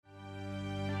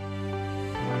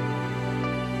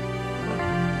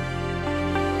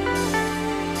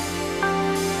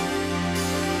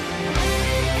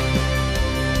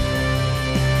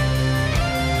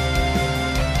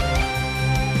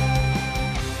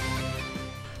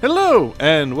Hello,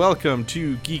 and welcome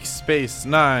to Geek Space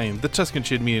 9, the Tuscan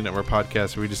Shade Media Network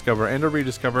podcast where we discover and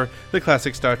rediscover the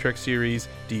classic Star Trek series,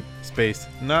 Deep Space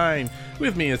Nine.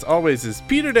 With me, as always, is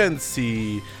Peter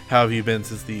Dempsey. How have you been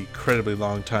since the incredibly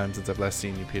long time since I've last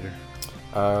seen you, Peter?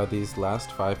 These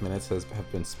last 5 minutes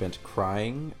have been spent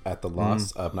crying at the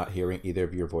loss of not hearing either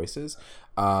of your voices,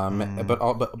 but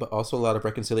also a lot of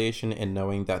reconciliation in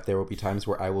knowing that there will be times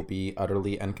where I will be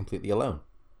utterly and completely alone.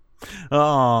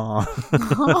 Oh,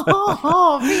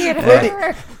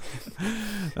 Peter!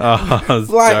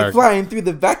 Flying through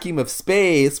the vacuum of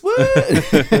space. What?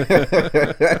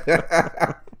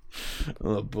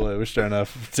 Oh boy, we're starting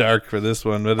off dark for this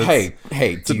one, but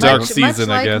it's a dark season,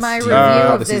 much I guess. Like my review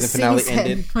of the this season finale season,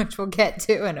 ended. which we'll get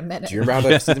to in a minute. Do you remember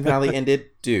how the season finale ended?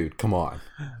 Dude, come on.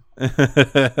 And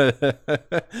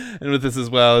with this as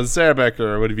well is Sarah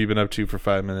Becker. What have you been up to for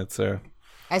 5 minutes, Sarah?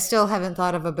 I still haven't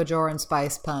thought of a Bajoran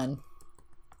spice pun.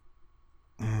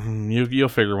 You'll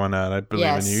figure one out. I believe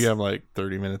in you. You have like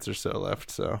 30 minutes or so left,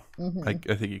 so I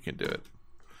think you can do it.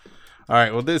 All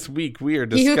right. Well, this week we are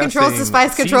discussing. He who controls the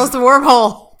spice controls the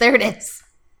wormhole. There it is.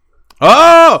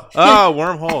 Oh,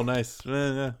 wormhole. Nice.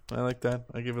 Yeah, I like that.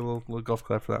 I give it a little golf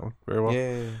clap for that one. Very well.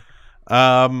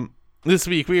 Yeah. This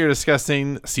week we are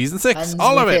discussing season 6, Puns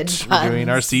all of within it. puns. We're doing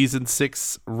our season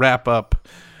 6 wrap up.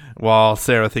 While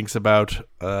Sarah thinks about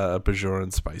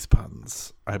Bajoran spice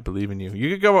puns. I believe in you.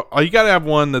 You got to have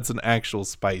one that's an actual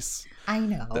spice. I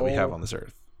know that we have on this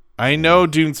earth. I know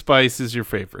Dune spice is your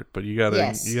favorite, but you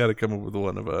gotta come up with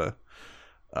one of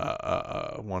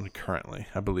one currently.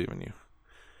 I believe in you.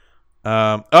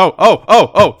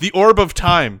 The orb of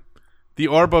time, the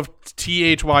orb of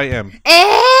THYM.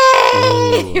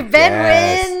 Hey, Ooh, Ben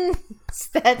yes. wins.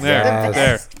 That's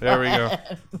There we go.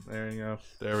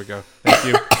 There we go.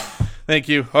 Thank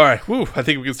you. All right. Woo. I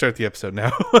think we can start the episode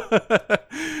now.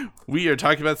 We are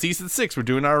talking about season 6. We're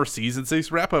doing our season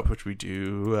 6 wrap up, which we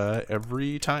do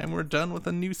every time we're done with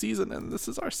a new season, and this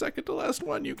is our second to last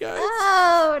one, you guys.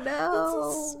 Oh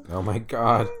no! Oh my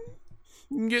god.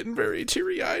 I'm getting very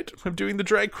teary eyed. I'm doing the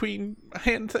drag queen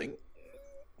hand thing.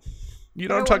 You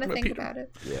know what I'm talking about, Peter? About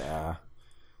it. Yeah.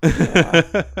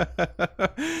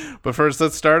 But first,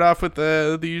 let's start off with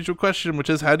the usual question, which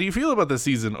is, how do you feel about this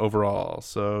season overall?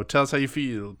 So tell us how you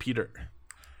feel, Peter.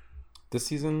 This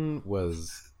season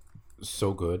was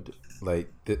so good.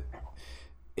 Like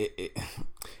it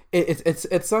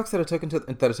sucks that it took until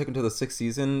the 6th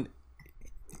season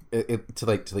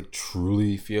to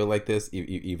truly feel like this.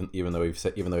 Even though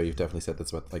you've definitely said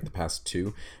this about like the past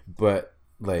 2, but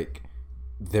like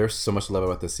there's so much love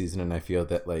about this season, and I feel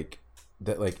that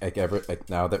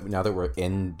now that we're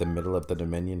in the middle of the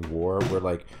Dominion War,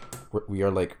 we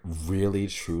are really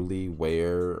truly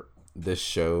where this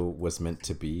show was meant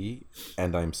to be,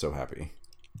 and I'm so happy.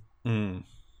 How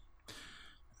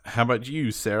about you,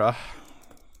 Sarah?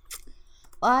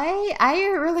 I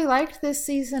really liked this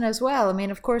season as well. I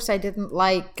mean, of course, I didn't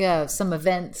like some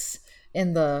events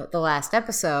in the last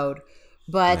episode,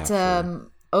 but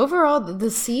overall, the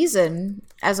season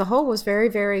as a whole was very,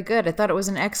 very good. I thought it was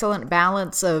an excellent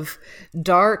balance of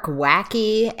dark,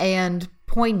 wacky, and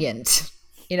poignant.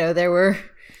 You know, there were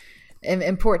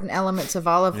important elements of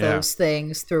all of those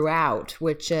things throughout,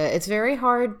 which it's very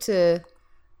hard to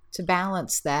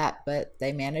balance that, but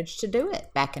they managed to do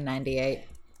it back in 98.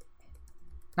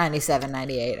 97,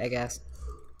 98, I guess.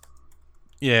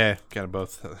 Yeah, kind of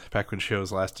both. Back when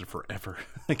shows lasted forever.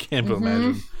 I can't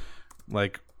imagine.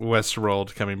 Like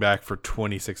Westworld coming back for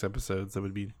 26 episodes. That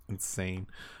would be insane.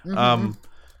 This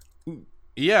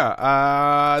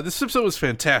episode was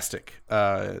fantastic.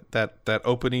 That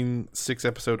opening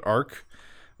 6-episode arc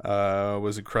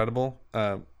was incredible.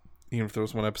 Even if there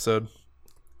was one episode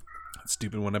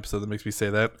that makes me say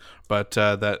that, but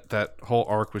that whole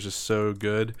arc was just so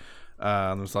good.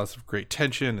 There was lots of great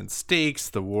tension and stakes.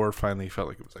 The war finally felt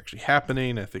like it was actually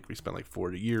happening. I think we spent like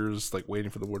 40 years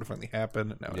waiting for the war to finally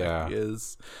happen, and now it actually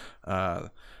is.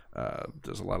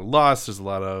 There's a lot of loss. There's a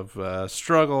lot of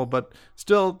struggle, but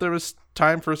still there was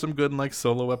time for some good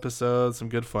solo episodes, some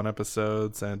good fun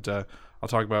episodes, and I'll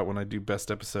talk about when I do best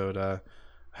episode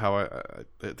how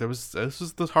this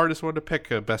was the hardest one to pick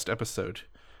a best episode.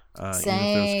 Same. Even if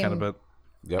there was kind of a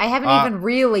Yep. I haven't even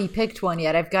really picked one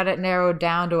yet. I've got it narrowed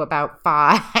down to about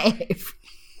 5.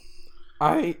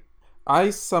 I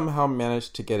somehow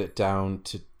managed to get it down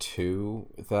to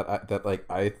 2 that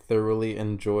I thoroughly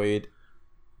enjoyed,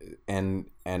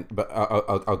 but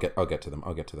I'll get to them.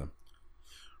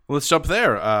 Well, let's jump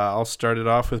there. I'll start it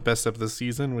off with best of the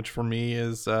season, which for me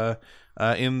is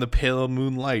In the Pale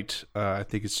Moonlight. I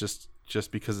think it's just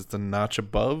because it's a notch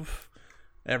above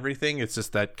everything. It's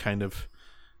just that kind of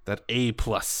A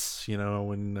plus. You know,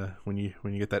 when you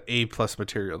get that A plus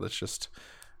material, that's just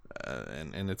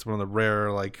and it's one of the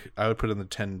rare, like, I would put in the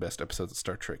 10 best episodes of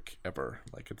Star Trek ever.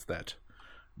 Like, it's that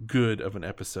good of an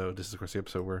episode. This is, of course, the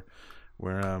episode where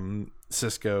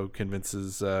Sisko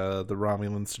convinces the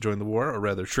Romulans to join the war, or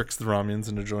rather tricks the Romulans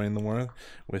into joining the war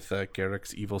with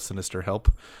Garrick's evil, sinister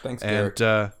help. Thanks, Garrick.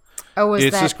 And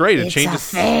it's just great. It changes.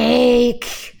 It's a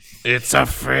fake. It's a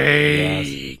fake.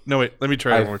 Yes. No, wait. Let me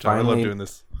try it one more time. I love doing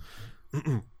this.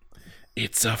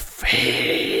 It's a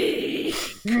fake.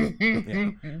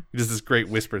 Yeah. Just this great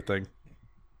whisper thing.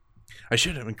 I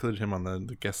should have included him on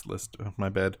the guest list. Oh, my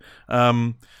bad.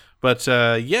 But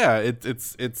yeah, it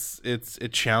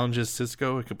challenges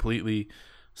Sisko. It completely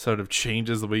sort of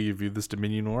changes the way you view this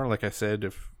Dominion War. Like I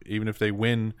said, even if they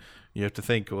win, you have to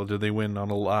think, well, did they win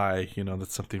on a lie? You know,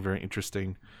 that's something very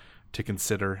interesting to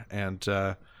consider. And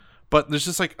but there's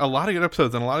just like a lot of good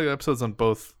episodes, and a lot of good episodes on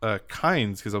both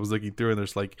kinds. Because I was looking through, and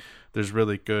there's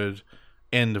really good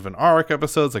end of an arc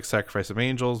episodes, like Sacrifice of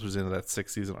Angels, was in that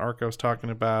 6th season arc I was talking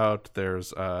about.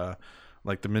 There's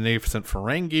like the Magnificent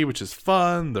Ferengi, which is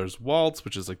fun. There's Waltz,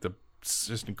 which is like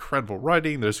just incredible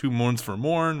writing. There's Who Mourns for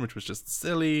Morn, which was just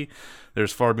silly.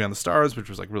 There's Far Beyond the Stars, which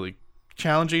was like really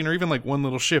challenging, or even like One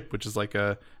Little Ship, which is like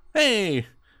a hey,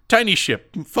 tiny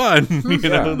ship, fun. You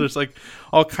know, there's like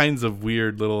all kinds of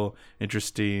weird little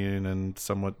interesting and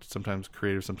sometimes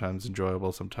creative, sometimes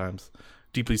enjoyable, sometimes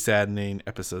deeply saddening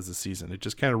episodes this season. It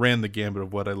just kind of ran the gambit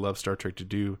of what I love Star Trek to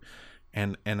do.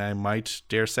 And I might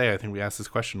dare say, I think we asked this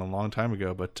question a long time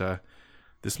ago, but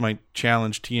this might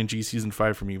challenge TNG season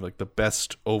 5 for me, like the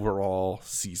best overall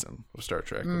season of Star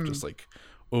Trek, of just like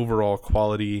overall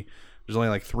quality. There's only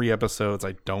like 3 episodes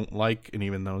I don't like, and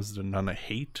even those are none I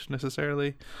hate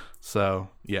necessarily. So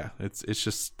yeah, it's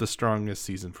just the strongest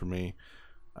season for me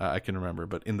I can remember.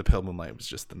 But In the Pale Moonlight was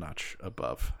just the notch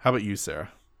above. How about you,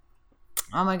 Sarah?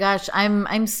 Oh my gosh,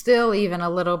 I'm still even a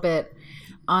little bit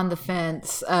on the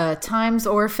fence. Time's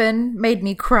Orphan made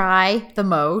me cry the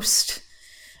most.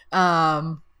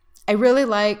 I really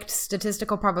liked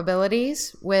Statistical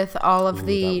Probabilities with all of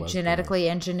the genetically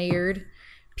engineered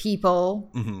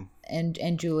people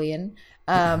and Julian.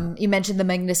 You mentioned the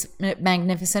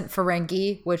Magnificent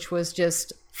Ferengi, which was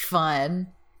just fun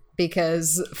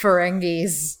because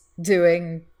Ferengis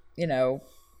doing, you know,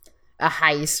 a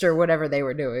heist or whatever they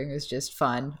were doing was just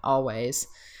fun always.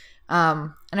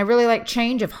 And I really like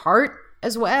Change of Heart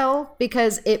as well,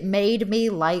 because it made me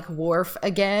like Worf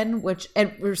again,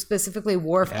 and specifically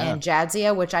Worf and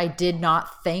Jadzia, which I did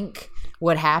not think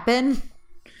would happen,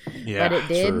 but it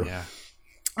did. True. Yeah.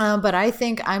 But I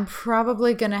think I'm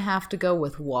probably going to have to go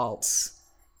with Waltz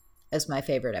as my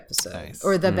favorite episode,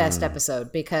 or the best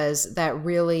episode, because that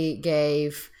really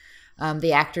gave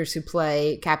the actors who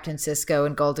play Captain Sisko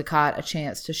and Gul Dukat a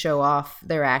chance to show off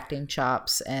their acting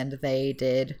chops, and they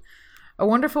did a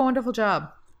wonderful, wonderful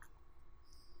job.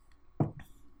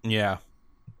 Yeah.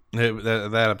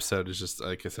 That episode is just,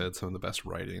 like I said, some of the best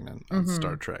writing on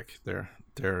Star Trek.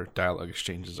 Their dialogue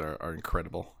exchanges are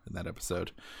incredible in that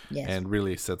episode. Yes. And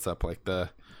really sets up like the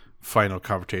final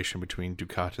confrontation between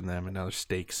Dukat and them, and now there's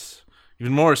stakes.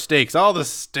 Even more stakes. All the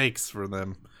stakes for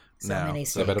them. So now. many They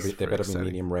stakes. better be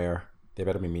medium rare. They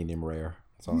better be medium rare.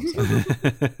 That's all I'm saying.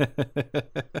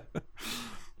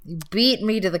 You beat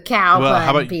me to the cow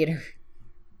pun, Peter.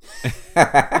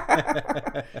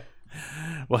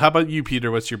 Well, how about you,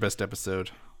 Peter? What's your best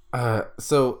episode?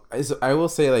 So I will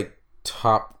say, like,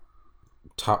 top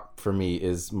for me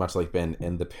is much like Ben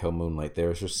in the Pale Moonlight.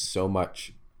 There's just so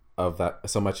much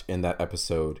in that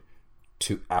episode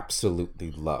to absolutely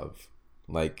love.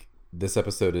 Like, this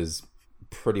episode is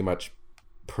pretty much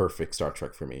perfect Star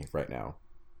Trek for me right now,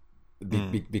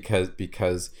 because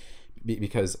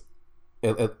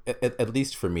at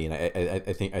least for me, and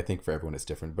I think for everyone it's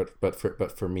different, but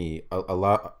for me, a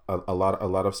lot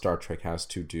of Star Trek has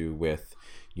to do with,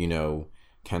 you know,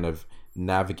 kind of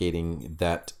navigating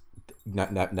that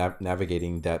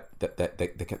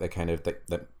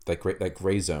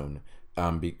gray zone,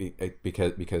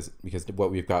 because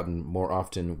what we've gotten more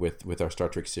often with our Star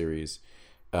Trek series,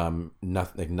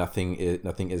 nothing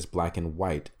is black and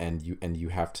white, and you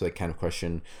have to, like, kind of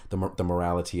question the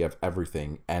morality of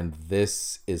everything. And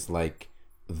this is like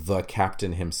the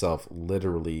captain himself,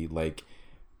 literally, like,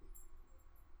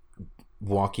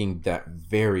 walking that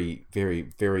very, very,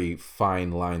 very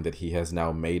fine line that he has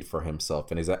now made for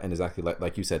himself. And exactly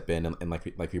like you said, Ben, and like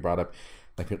we brought up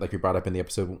in the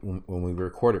episode when we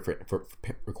recorded for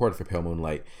Pale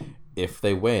Moonlight. If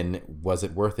they win, was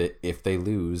it worth it? If they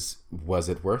lose, was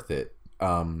it worth it?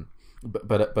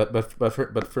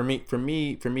 but for me,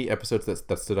 episodes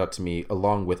that stood out to me,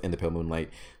 along with In the Pale Moonlight,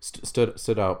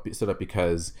 stood out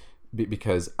because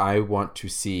I want to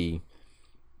see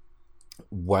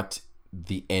what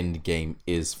the end game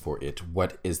is for it.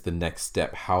 What is the next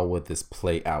step? How would this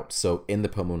play out? So In the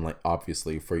Pale Moonlight,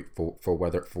 obviously, for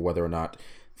whether or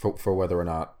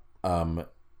not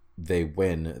they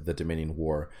win the Dominion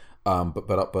War.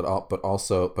 But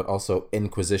also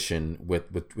Inquisition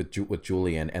with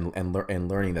Julian and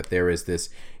learning that there is this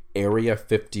Area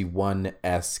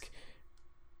 51-esque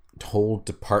whole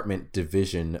department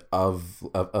division of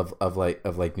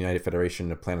like United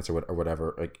Federation of Planets or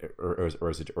whatever, like, or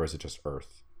is it just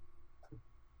Earth?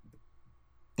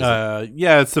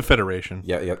 Yeah, it's the Federation.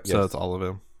 Yeah. So it's all of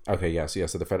them. Okay, yeah. So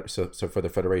so for the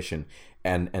Federation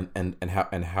and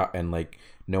how like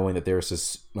knowing that there's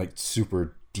this like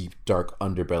super deep dark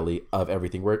underbelly of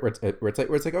everything where it's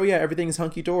like, oh yeah, everything is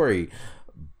hunky dory,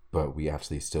 but we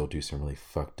actually still do some really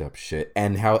fucked up shit.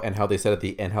 And how they said at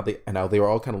the end, how they were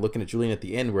all kind of looking at Julian at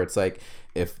the end, where it's like,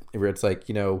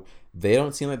 you know, they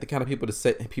don't seem like the kind of people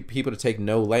to take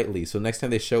no lightly. So next time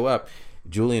they show up,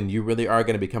 Julian, you really are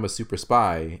going to become a super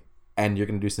spy, and you're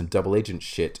going to do some double agent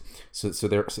shit. So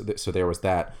there was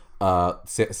that.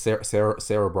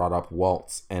 Sarah brought up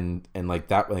Waltz, and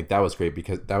that was great,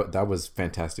 because that was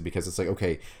fantastic, because it's like,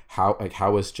 okay,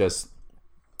 how was just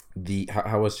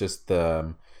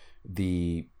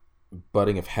the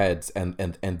butting of heads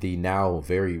and the now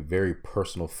very, very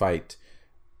personal fight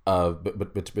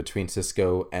between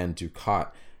Sisko and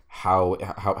Dukat. How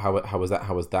was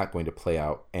that going to play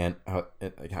out, and how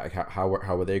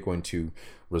are they going to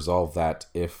resolve that,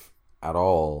 if at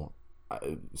all?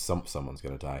 Someone's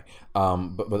gonna die.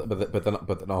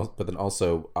 But then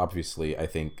also, obviously, I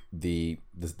think the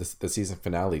season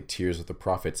finale, Tears of the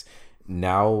Prophets.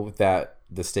 Now that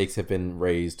the stakes have been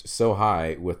raised so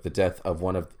high with the death of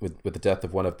one of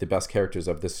the best characters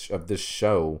of this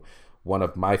show, one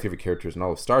of my favorite characters in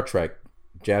all of Star Trek,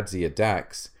 Jadzia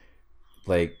Dax,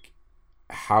 like,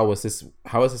 how is this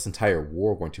entire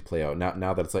war going to play out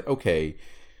now that it's like, okay,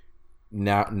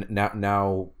 now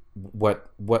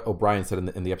what O'Brien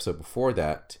said in the episode before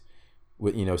that,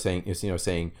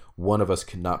 saying one of us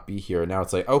could not be here. Now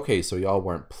it's like, okay, so y'all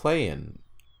weren't playing.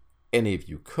 Any of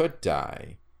you could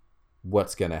die.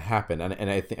 What's gonna happen? And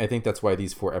I think that's why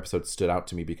these 4 episodes stood out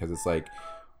to me, because it's like,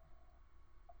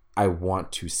 I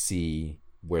want to see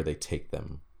where they take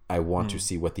them. I want to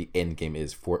see what the end game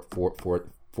is for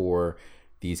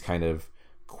these kind of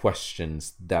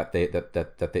questions that they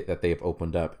have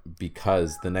opened up,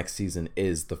 because the next season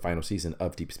is the final season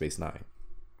of Deep Space Nine.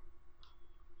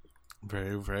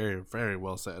 Very, very, very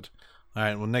well said. All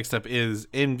right, well, next up is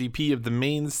MVP of the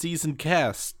main season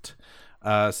cast.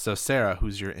 So Sarah,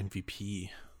 who's your MVP?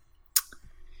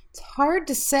 It's hard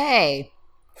to say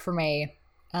for me.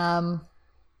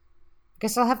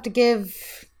 Guess I'll have to going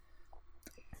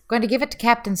to give it to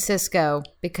Captain Sisko,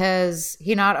 because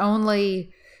he not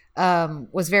only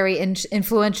was very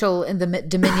influential in the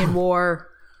Dominion War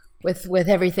with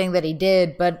everything that he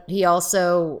did, but he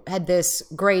also had this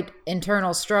great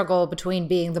internal struggle between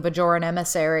being the Bajoran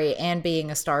emissary and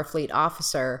being a Starfleet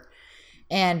officer.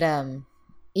 And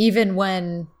even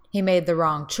when he made the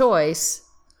wrong choice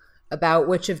about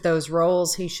which of those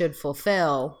roles he should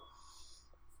fulfill,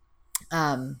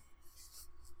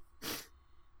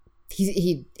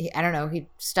 he I don't know, he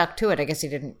stuck to it. I guess he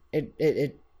didn't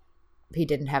he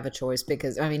didn't have a choice,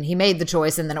 because he made the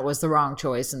choice and then it was the wrong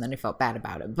choice and then he felt bad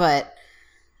about it. But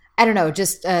I don't know,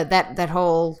 just that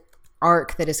whole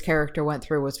arc that his character went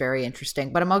through was very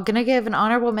interesting. But I'm going to give an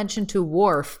honorable mention to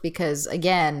Worf, because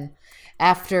again,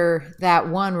 after that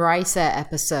one Risa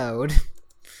episode,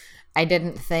 I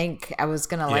didn't think I was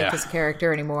going to like his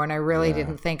character anymore, and I really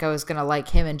didn't think I was going to like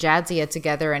him and Jadzia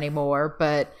together anymore,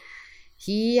 but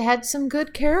he had some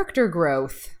good character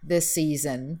growth this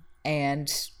season,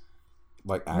 and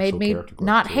like made me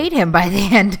not hate him by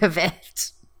the end of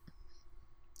it.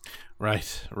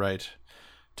 Right.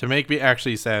 To make me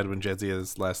actually sad when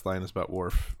Jadzia's last line is about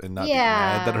Worf, and not being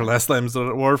mad that her last line is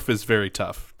about Worf, is very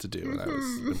tough to do, and I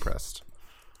was impressed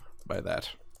by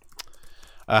that.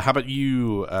 How about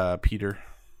you, Peter?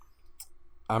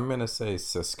 I'm going to say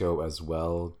Sisko as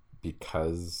well,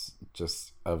 because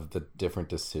just of the different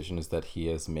decisions that he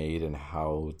has made, and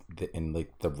how the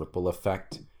ripple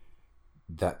effect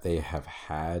that they have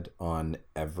had on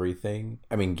everything.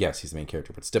 Yes, he's the main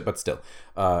character, but still,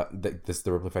 the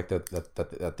ripple effect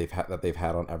that they've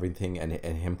had on everything,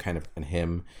 and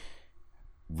him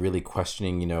really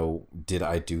questioning, did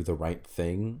I do the right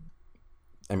thing?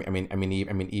 Even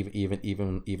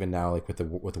now, like with the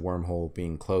wormhole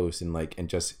being closed, and like, and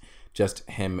just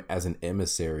him as an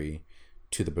emissary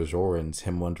to the Bajorans,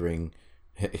 him wondering,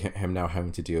 him now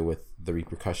having to deal with the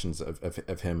repercussions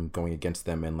of him going against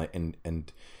them, and like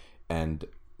and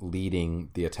leading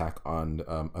the attack on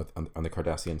the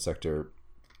Cardassian sector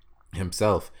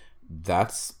himself.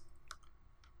 That's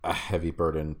a heavy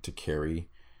burden to carry,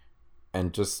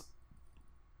 and just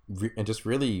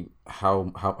really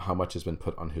how much has been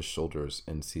put on his shoulders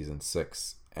in season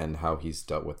 6, and how he's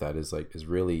dealt with that is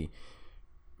really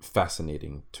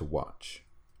fascinating to watch.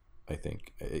 I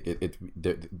think the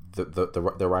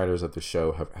writers of the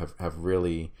show have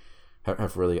really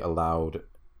allowed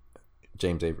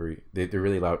James Avery. They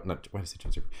really allowed, not, why did I say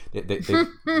James Avery?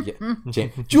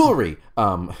 Jewelry.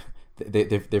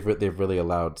 They've really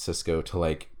allowed Sisko to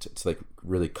like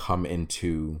really come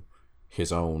into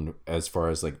his own as far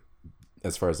as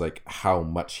how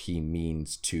much he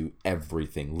means to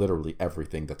everything, literally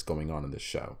everything that's going on in this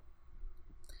show.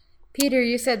 Peter,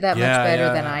 you said that much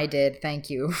better than I did. Thank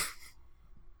you.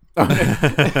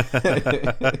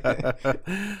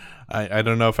 I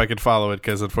don't know if I could follow it,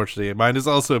 because unfortunately mine is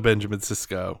also Benjamin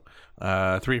Sisko.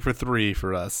 3 for 3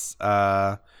 for us.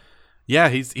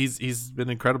 He's been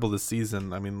incredible this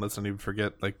season. I mean, let's not even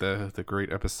forget like the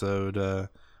great episode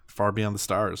Far Beyond the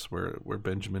Stars, where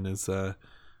Benjamin is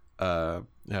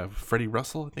Freddie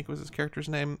Russell, I think was his character's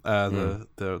name,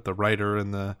 the writer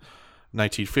in the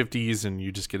 1950s, and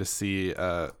you just get to see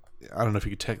I don't know if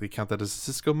you could technically count that as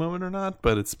a Sisko moment or not,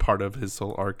 but it's part of his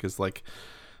whole arc as like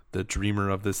the dreamer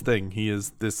of this thing. He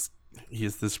is this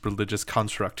religious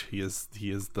construct. He is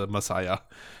the Messiah,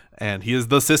 and he is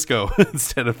the Sisko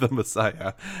instead of the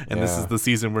Messiah. And this is the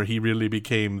season where he really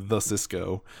became the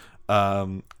Sisko.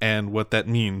 And what that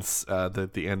means,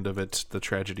 the end of it, the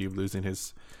tragedy of losing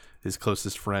his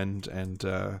closest friend, and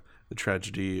the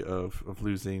tragedy of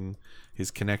losing his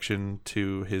connection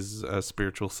to his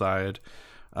spiritual side.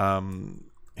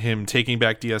 Him taking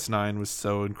back DS9 was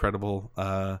so incredible.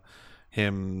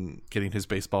 Him getting his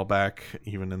baseball back,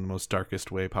 even in the most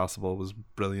darkest way possible, was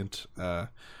brilliant.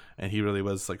 And he really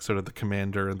was like sort of the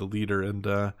commander and the leader, and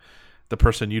the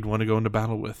person you'd want to go into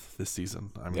battle with this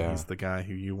season. I mean, he's the guy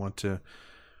who you want to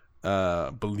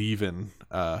believe in,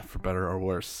 for better or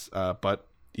worse. But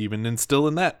even still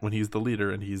in that, when he's the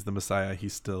leader and he's the Messiah, he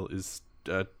still is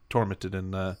tormented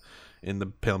in the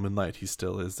Pale Moonlight. He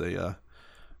still is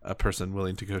a person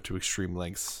willing to go to extreme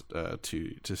lengths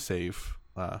to save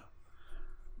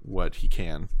what he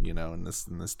can, in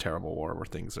this terrible war where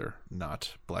things are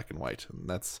not black and white. And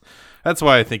that's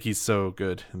why I think he's so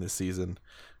good in this season,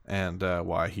 and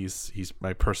why he's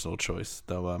my personal choice.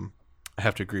 Though I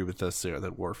have to agree with Sarah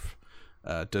that Worf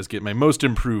does get my most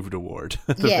improved award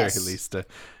at the very least.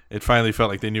 It finally felt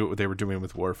like they knew what they were doing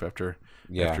with Worf after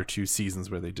 2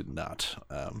 seasons where they did not,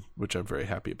 which I'm very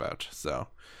happy about. So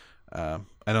I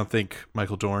don't think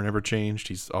Michael Dorn ever changed.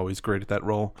 He's always great at that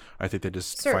role. I think they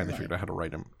just finally figured out how to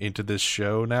write him into this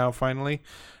show now, finally.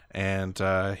 And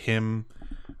him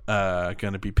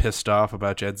going to be pissed off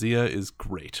about Jadzia is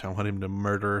great. I want him to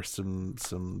murder some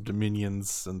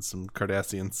Dominions and some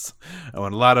Cardassians. I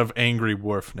want a lot of angry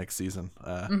Worf next season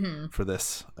for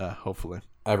this, hopefully.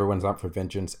 Everyone's out for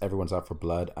vengeance. Everyone's out for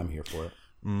blood. I'm here for it.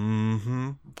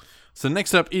 Mm-hmm. So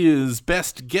next up is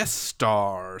Best Guest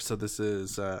Star. So this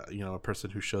is a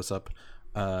person who shows up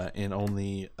in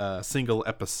only a single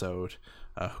episode,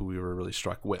 who we were really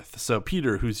struck with. So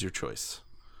Peter, who's your choice?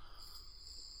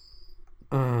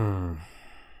 I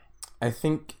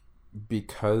think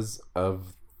because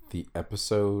of the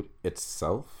episode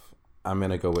itself, I'm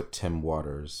gonna go with Tim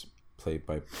Waters, played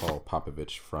by Paul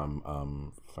Popovich from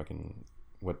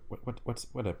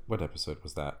what episode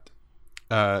was that?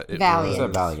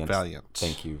 Valiant.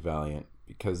 Thank you, Valiant.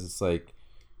 Because it's like,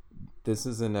 this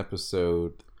is an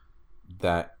episode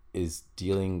that is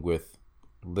dealing with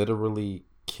literally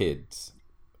kids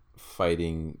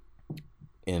fighting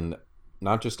in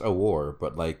not just a war,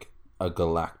 but like a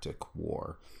galactic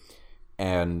war.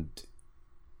 And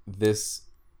this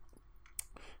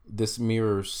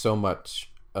mirrors so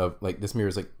much of, like, this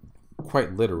mirrors like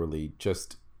quite literally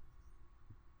just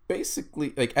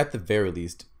basically, like, at the very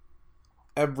least,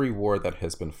 every war that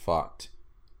has been fought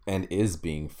and is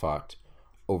being fought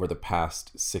over the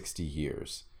past 60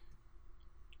 years.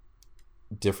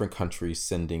 Different countries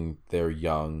sending their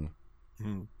young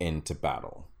into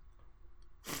battle.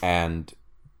 And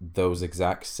those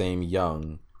exact same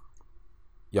young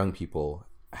people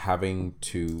having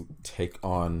to take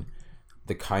on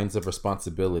the kinds of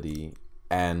responsibility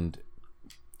and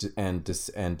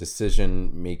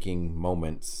decision making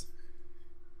moments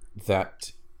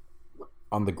that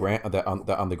on the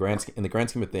grand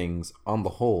scheme of things, on the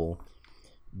whole,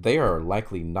 they are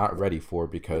likely not ready for,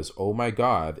 because oh my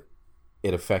god,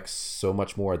 it affects so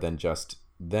much more than just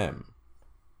them.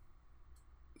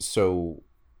 So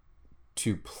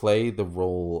to play the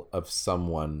role of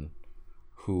someone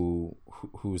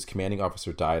whose commanding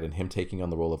officer died, and him taking on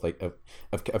the role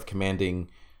of commanding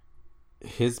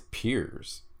his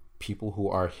peers, people who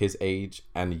are his age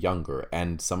and younger,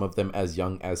 and some of them as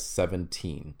young as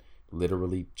 17,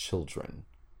 literally children.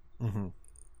 Mm-hmm.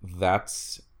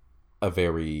 That's a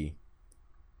very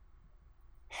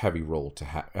heavy role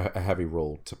to a heavy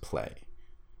role to play,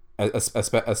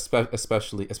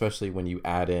 especially when you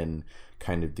add in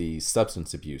kind of the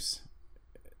substance abuse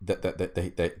that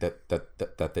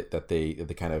they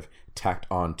kind of tacked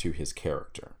on to his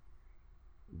character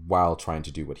while trying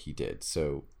to do what he did.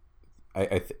 So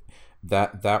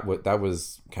that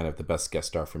was kind of the best guest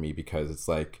star for me, because it's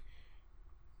like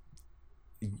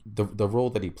the role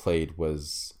that he played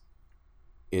was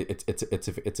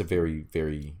it's a very,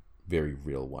 very, very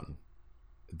real one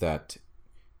that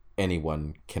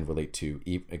anyone can relate to,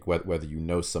 whether you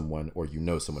know someone or you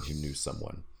know someone who knew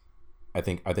someone. I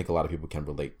think a lot of people can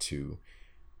relate to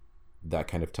that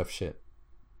kind of tough shit.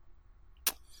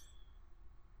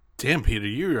 Damn, Peter,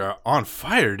 you are on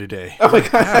fire today. Oh my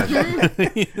god!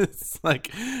 It's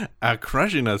like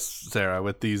crushing us, Sarah,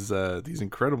 with these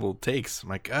incredible takes.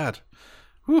 My god.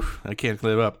 Whew, I can't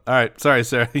live up. All right, sorry,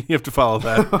 Sarah. You have to follow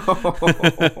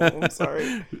that. I'm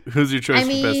sorry. Who's your choice for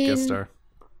best guest star?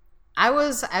 I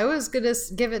was gonna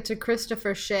give it to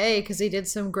Christopher Shea, because he did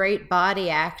some great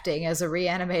body acting as a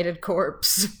reanimated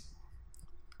corpse.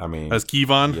 I mean, as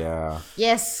Kevon. Yeah.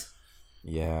 Yes.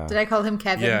 Yeah. Did I call him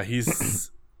Kevin? Yeah,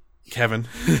 he's Kevin.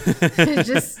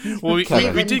 Just well, we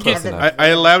did get. Kevin. I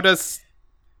allowed us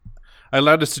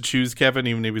to choose Kevin,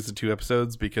 even if it was the 2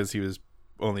 episodes, because he was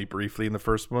only briefly in the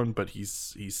first one, but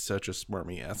he's such a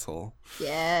smarmy asshole.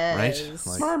 Yes. Right?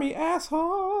 Smarmy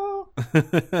asshole.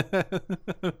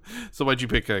 So why'd you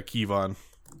pick Kevon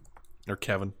or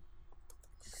Kevin?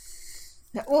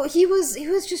 Well, he was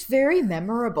just very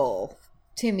memorable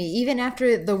to me. Even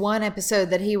after the one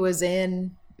episode that he was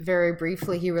in very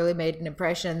briefly, he really made an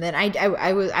impression. Then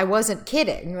I wasn't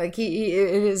kidding. Like it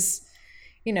is,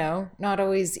 not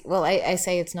always. Well, I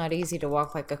say it's not easy to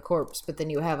walk like a corpse, but then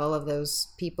you have all of those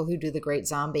people who do the great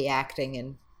zombie acting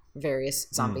and various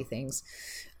zombie things.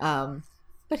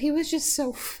 But he was just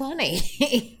so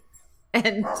funny.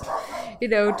 And,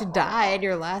 to die and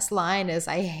your last line is,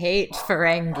 "I hate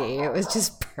Ferengi." It was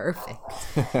just perfect.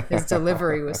 His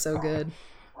delivery was so good.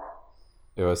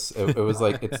 It was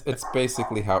like, it's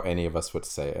basically how any of us would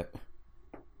say it.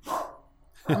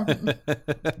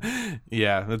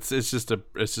 Yeah, it's just a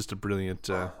brilliant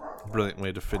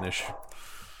way to finish.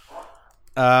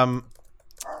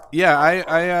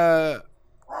 Yeah,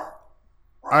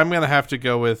 I'm gonna have to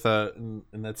go with in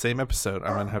that same episode.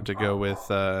 I'm gonna have to go with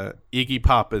Iggy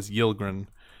Pop as Yilgren.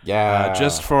 Yeah,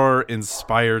 just for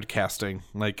inspired casting.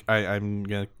 Like I'm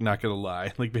not gonna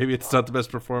lie. Like maybe it's not the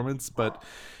best performance, but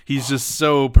he's just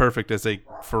so perfect as a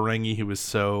Ferengi who is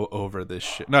so over this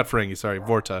shit. Not Ferengi, sorry,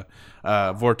 Vorta.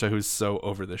 Vorta, who's so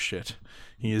over this shit.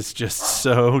 He is just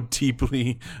so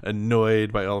deeply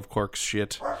annoyed by all of Quark's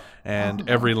shit. And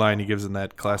every line he gives in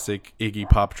that classic Iggy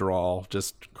Pop drawl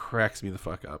just cracks me the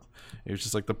fuck up. It was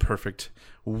just like the perfect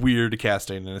weird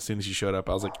casting, and as soon as he showed up,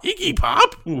 I was like, Iggy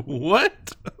Pop?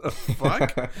 What the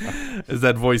fuck? As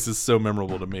that voice is so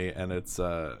memorable to me, and it's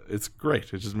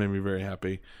great. It just made me very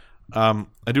happy. I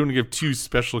do want to give 2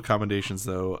 special commendations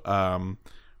though,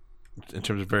 in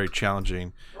terms of very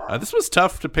challenging. This was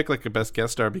tough to pick like a best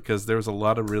guest star, because there was a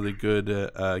lot of really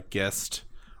good guest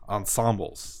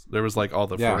ensembles. There was like all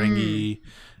the Ferengi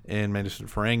and Magnificent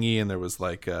Ferengi, and there was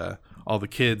like all the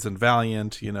kids and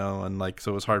Valiant, and like,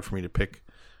 so it was hard for me to pick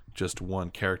just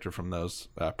one character from those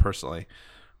personally.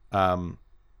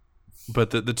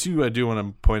 But the 2 I do want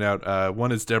to point out,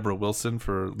 one is Deborah Wilson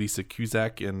for Lisa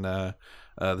Kuzak in The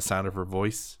Sound of Her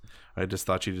Voice. I just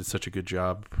thought she did such a good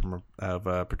job of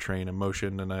portraying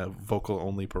emotion in a vocal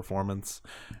only performance,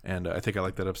 and I think I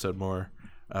like that episode more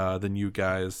than you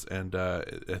guys, and I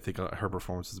think her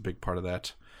performance is a big part of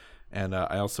that. And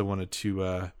I also wanted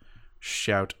to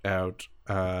shout out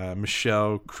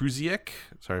Michelle Krusiek,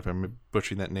 sorry if I'm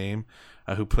butchering that name,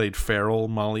 who played feral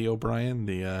Molly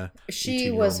O'Brien.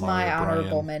 She was my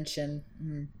honorable mention.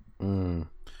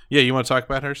 Yeah, you want to talk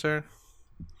about her, Sarah?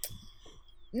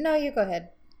 No, you go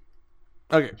ahead.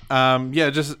 Okay. Yeah.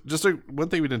 One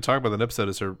thing we didn't talk about in that episode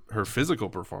is her physical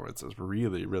performance is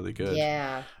really, really good.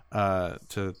 Yeah.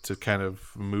 To kind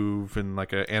of move in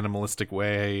like an animalistic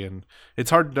way, and it's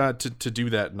hard not to do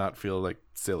that and not feel like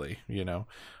silly, you know.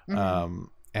 Mm-hmm.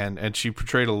 And she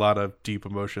portrayed a lot of deep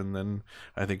emotion, and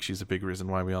I think she's a big reason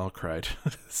why we all cried.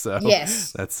 So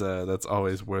Yes. that's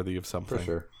always worthy of something. For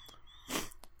sure.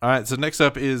 All right, so next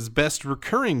up is Best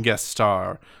Recurring Guest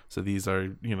Star. So these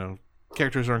are,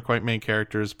 characters aren't quite main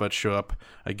characters, but show up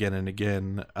again and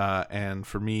again. And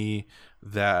for me,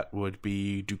 that would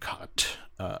be Dukat.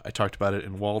 I talked about it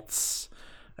in Walt's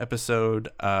episode.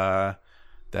 That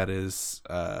is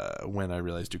when I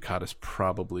realized Dukat has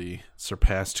probably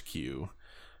surpassed Q.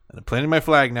 And I'm planting my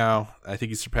flag now. I think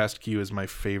he surpassed Q as my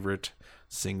favorite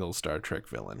single Star Trek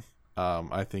villain.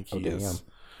 I think he is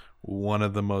one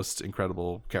of the most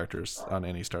incredible characters on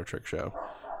any Star Trek show.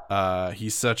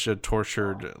 He's such a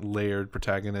tortured, layered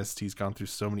protagonist. He's gone through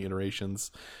so many iterations.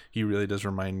 He really does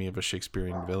remind me of a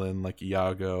Shakespearean villain like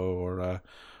Iago or I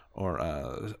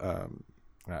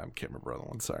can't remember the other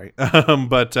one. Sorry,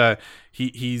 but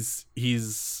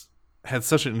he's had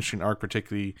such an interesting arc,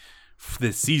 particularly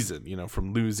this season.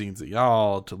 From losing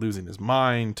Ziyal to losing his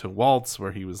mind to Waltz,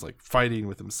 where he was like fighting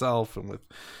with himself and with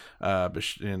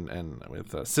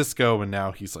with Cisco, and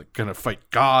now he's like gonna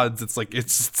fight gods. It's like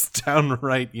it's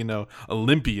downright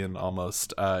Olympian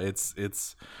almost.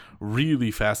 It's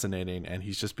really fascinating, and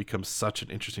he's just become such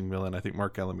an interesting villain. I think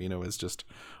Mark Alamino is just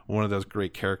one of those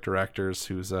great character actors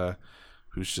who's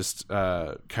just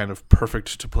kind of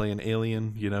perfect to play an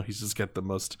alien. He's just got the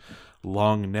most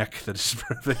long neck that is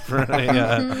perfect for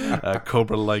a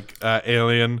Cobra-like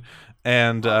alien,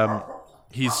 and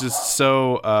he's just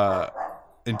so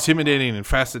intimidating and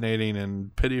fascinating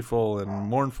and pitiful and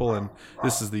mournful, and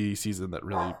this is the season that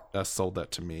really sold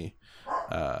that to me.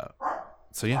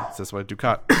 So that's why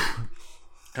Dukat.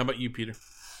 How about you, Peter?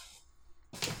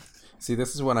 See,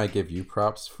 this is when I give you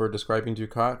props for describing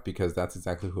Dukat, because that's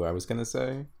exactly who I was gonna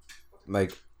say.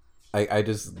 Like, I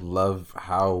just love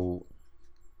how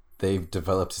they've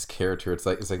developed his character. It's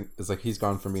like he's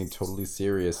gone from being totally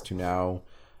serious to now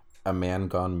a man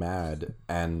gone mad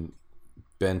and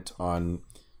bent on.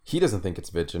 He doesn't think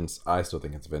it's vengeance. I still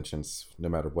think it's vengeance, no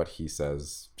matter what he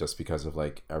says, just because of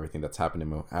like everything that's happened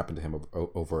to him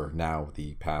over now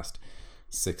the past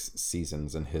 6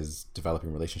 seasons, and his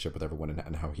developing relationship with everyone,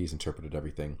 and how he's interpreted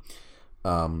everything.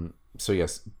 So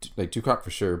yes, like Dukat for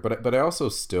sure, but I also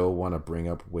still want to bring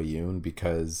up Weyoun,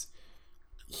 because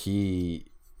he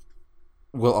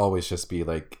will always just be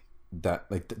like that,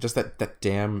 like just that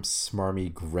damn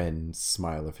smarmy grin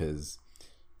smile of his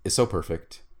is so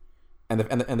perfect. And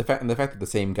the fact that the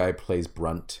same guy plays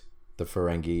Brunt, the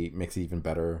Ferengi, makes it even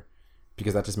better,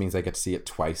 because that just means I get to see it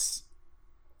twice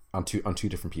on two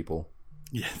different people.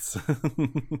 Yes.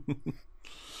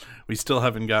 We still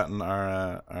haven't gotten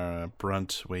our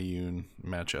Brunt Weyoun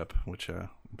matchup, which I'm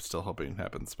still hoping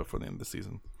happens before the end of the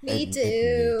season. Me too.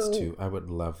 It needs to. I would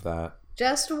love that.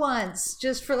 Just once,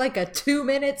 just for like a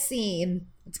 2-minute scene.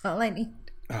 That's all I need.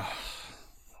 Oh,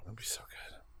 that'd be so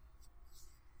good.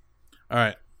 All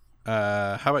right.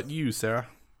 How about you, Sarah?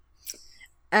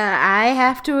 I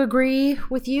have to agree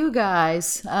with you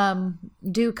guys.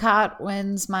 Dukat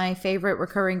wins my favorite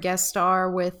recurring guest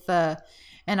star with an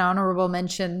honorable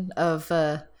mention of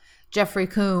Jeffrey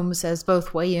Combs as both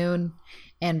Weyoun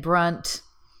and Brunt.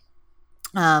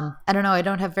 I don't know. I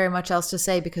don't have very much else to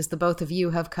say because the both of you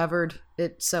have covered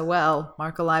it so well.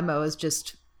 Mark Alaimo is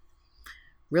just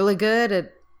really good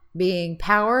at being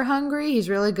power hungry. He's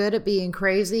really good at being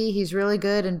crazy. He's really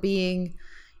good at being,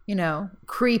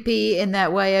 creepy in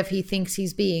that way of he thinks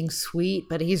he's being sweet,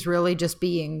 but he's really just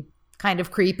being kind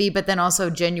of creepy, but then also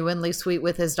genuinely sweet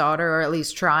with his daughter, or at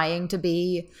least trying to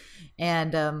be.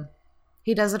 And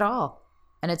he does it all.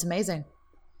 And it's amazing.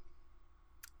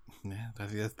 Yeah,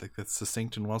 that's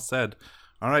succinct and well said.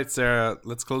 All right, Sarah,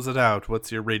 let's close it out.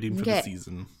 What's your rating for the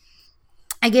season?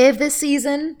 I gave this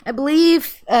season, I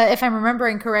believe, if I'm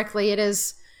remembering correctly, it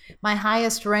is my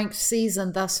highest ranked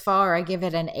season thus far. I give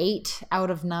it an 8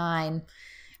 out of 9.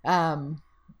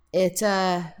 They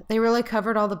really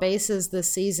covered all the bases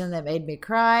this season that made me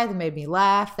cry, that made me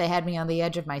laugh. They had me on the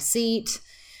edge of my seat.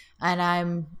 And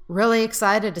I'm really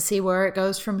excited to see where it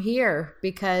goes from here,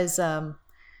 because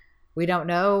we don't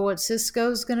know what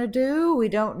Cisco's going to do. We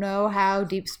don't know how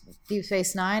Deep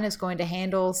Space Nine is going to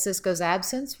handle Cisco's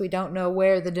absence. We don't know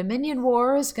where the Dominion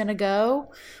War is going to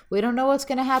go. We don't know what's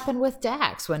going to happen with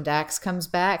Dax. When Dax comes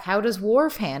back, how does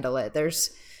Worf handle it?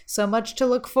 There's so much to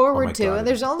look forward to, and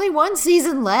there's only one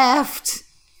season left.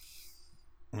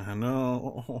 I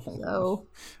know. So,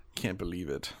 can't believe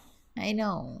it. I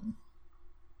know.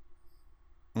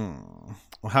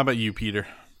 Well, how about you, Peter?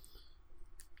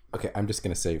 Okay, I'm just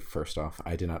gonna say first off,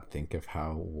 I did not think of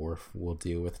how Worf will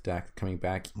deal with Dax coming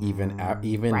back, even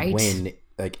Right. when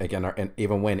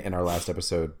even when in our last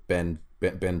episode Ben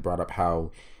brought up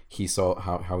how he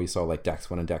saw he saw like Dax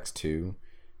 1 and Dax 2.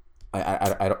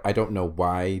 I don't know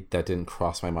why that didn't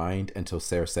cross my mind until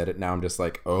Sarah said it. Now I'm just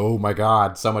like, oh my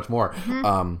god, so much more.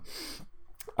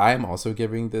 I am also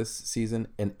giving this season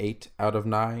an 8 out of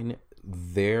 9.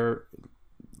 There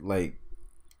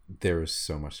is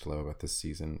so much to love about this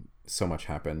season. So much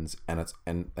happens, and it's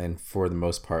and for the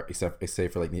most part, except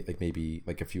for like maybe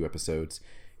like a few episodes,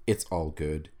 it's all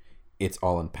good. It's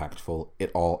all impactful.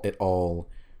 It all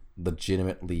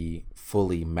legitimately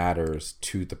fully matters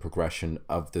to the progression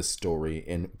of this story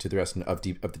and to the rest of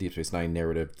the Deep Space Nine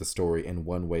narrative, the story in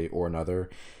one way or another.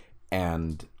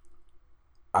 And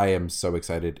I am so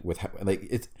excited with how, like,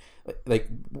 it's like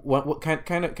what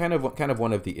kind of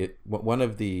one of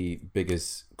the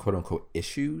biggest quote unquote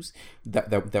issues that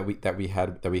we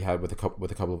had with a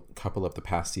couple of the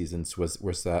past seasons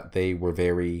was that they were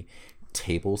very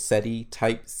table setty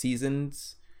type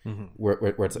seasons. Where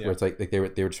it's like they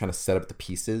were trying to set up the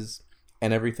pieces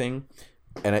and everything,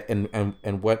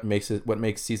 and what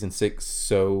makes season 6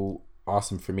 so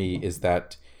awesome for me is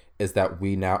that it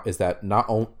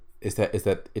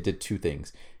did two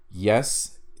things.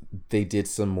 Yes, they did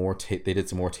some more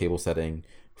table setting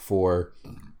for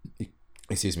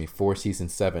season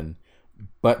 7,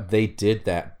 but they did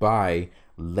that by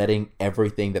letting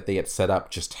everything that they had set up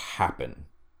just happen.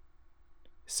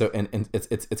 So and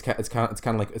it's kind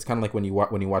of like when you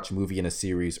watch a movie in a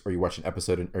series, or you watch an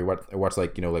episode, or you watch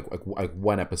like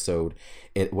one episode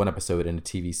in a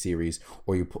TV series,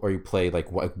 or you play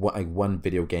like one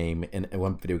video game in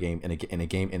a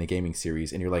gaming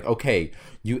series, and you're like, okay,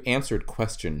 you answered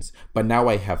questions, but now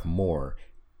I have more.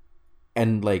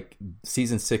 And like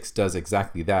season 6 does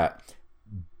exactly that,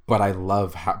 but I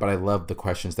love the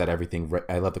questions that everything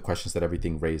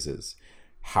raises.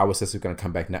 How is Sisu going to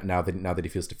come back now that he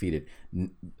feels defeated?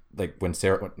 Like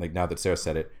now that Sarah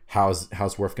said it, how's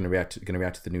Worf going to react to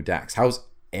the new Dax? How's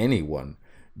anyone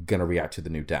going to react to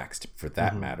the new Dax, for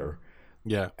that matter?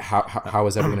 Yeah. How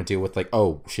is everyone going to deal with, like,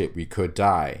 oh shit, we could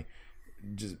die?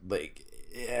 Just like,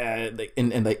 yeah, like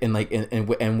and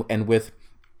with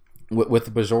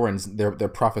the Bajorans, their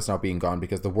prophets not being gone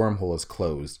because the wormhole is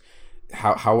closed.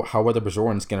 How are the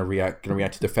Bajorans gonna react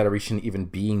to the Federation even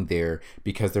being there,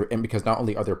 because not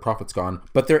only are their prophets gone,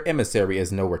 but their emissary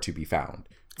is nowhere to be found,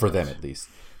 for them at least.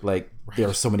 Like, there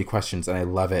are so many questions, and I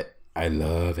love it.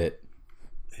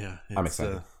 Yeah, I'm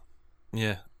excited.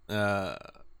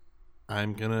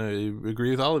 I'm gonna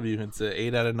agree with all of you. It's an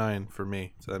 8 out of 9 for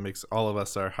me, so that makes all of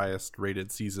us our highest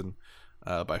rated season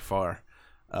by far.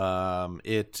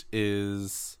 It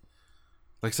is,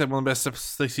 like I said, one of the best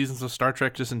seasons of Star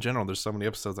Trek just in general. There's so many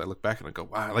episodes I look back and I go,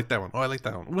 wow, I like that one. Oh, I like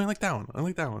that one. Oh, I like that one. I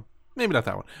like that one. Maybe not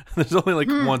that one. There's only like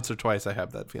once or twice I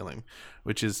have that feeling,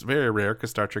 which is very rare because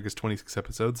Star Trek is 26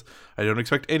 episodes. I don't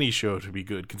expect any show to be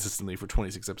good consistently for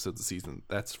 26 episodes a season.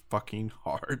 That's fucking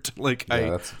hard. Like,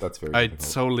 yeah, that's very I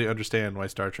difficult. totally understand why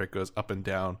Star Trek goes up and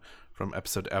down from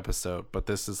episode to episode, but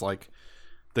this is like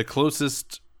the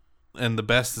closest and the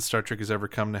best that Star Trek has ever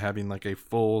come to having like a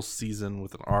full season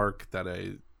with an arc that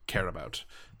I care about.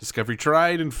 Discovery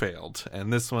tried and failed,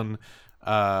 and this one,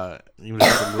 even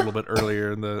a little bit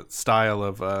earlier in the style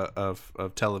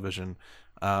of television,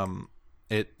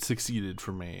 it succeeded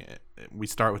for me. We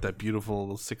start with that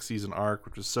beautiful 6-season arc,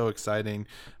 which was so exciting.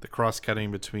 The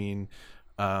cross-cutting between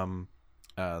the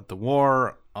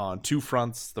war on two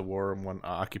fronts, the war on one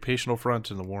occupational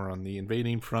front and the war on the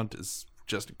invading front, is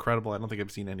just incredible. I don't think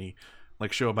I've seen any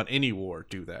like show about any war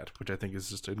do that, which I think is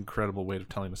just an incredible way of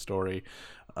telling a story.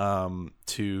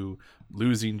 To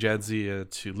losing Jadzia,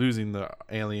 to losing the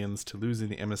aliens, to losing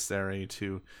the emissary,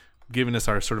 to giving us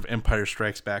our sort of Empire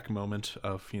Strikes Back moment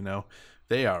of,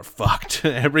 they are fucked.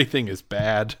 Everything is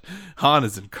bad. Han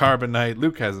is in carbonite.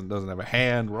 Luke doesn't have a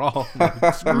hand. We're all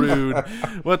screwed.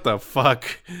 What the fuck?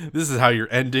 This is how you're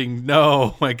ending.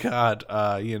 No, my God.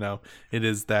 It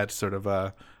is that sort of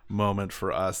a moment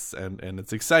for us, and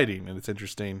it's exciting and it's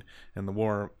interesting. And the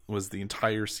war was the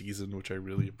entire season, which I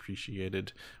really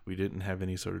appreciated. We didn't have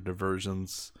any sort of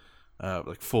diversions,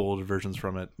 like full diversions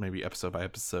from it, maybe episode by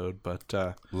episode. But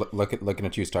looking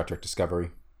at you, Star Trek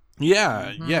Discovery.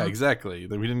 Yeah, exactly.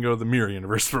 We didn't go to the mirror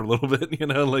universe for a little bit,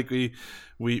 like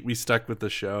we stuck with the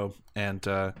show, and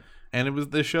it was,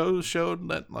 the show showed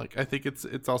that, like, I think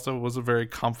it's also was a very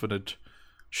confident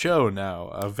show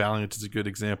now. Valiant is a good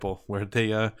example where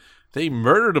they they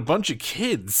murdered a bunch of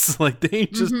kids. Like, they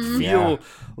just feel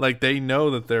like they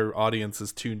know that their audience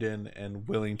is tuned in and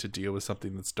willing to deal with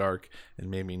something that's dark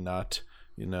and maybe not,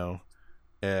 the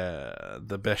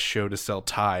best show to sell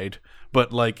Tide,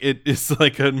 but like it is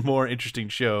like a more interesting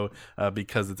show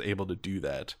because it's able to do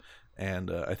that.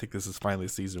 And I think this is finally a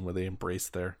season where they embrace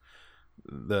their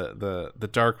the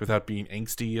dark without being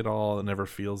angsty at all. It never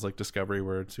feels like Discovery,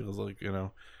 where it feels like,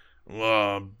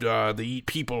 they eat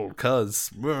people cuz,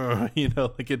 like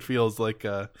it feels like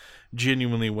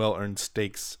genuinely well-earned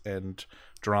stakes and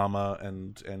drama,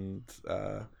 and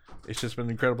it's just been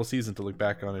an incredible season to look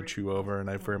back on and chew over, and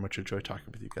I very much enjoy talking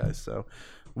with you guys. So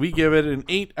we give it an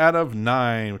 8 out of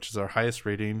 9, which is our highest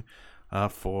rating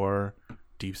for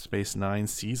Deep Space Nine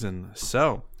season.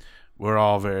 So we're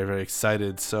all very, very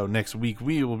excited. So next week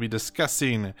we will be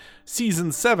discussing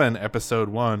Season 7, Episode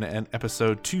 1 and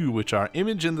Episode 2, which are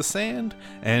Image in the Sand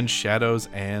and Shadows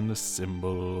and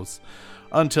Symbols.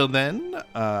 Until then,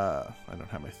 I don't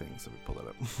have my things. Let me pull that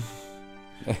up.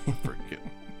 Forget.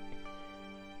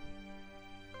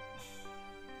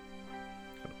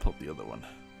 Gotta pull the other one.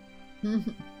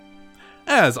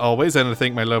 As always, I want to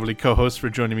thank my lovely co-hosts for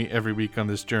joining me every week on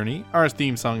this journey. Our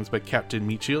theme song is by Captain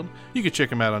Meatshield. You can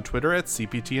check him out on Twitter at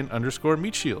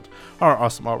CPTN_Meatshield. Our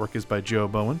awesome artwork is by Joe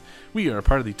Bowen. We are a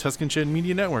part of the Tuscan Shed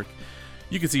Media Network.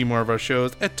 You can see more of our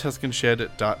shows at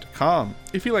TuscanShed.com.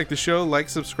 If you like the show, like,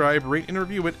 subscribe, rate, and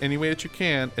review it any way that you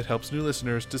can. It helps new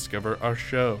listeners discover our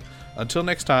show. Until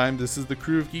next time, this is the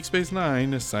crew of Geek Space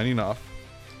Nine signing off.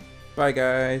 Bye,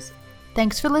 guys.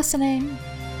 Thanks for listening.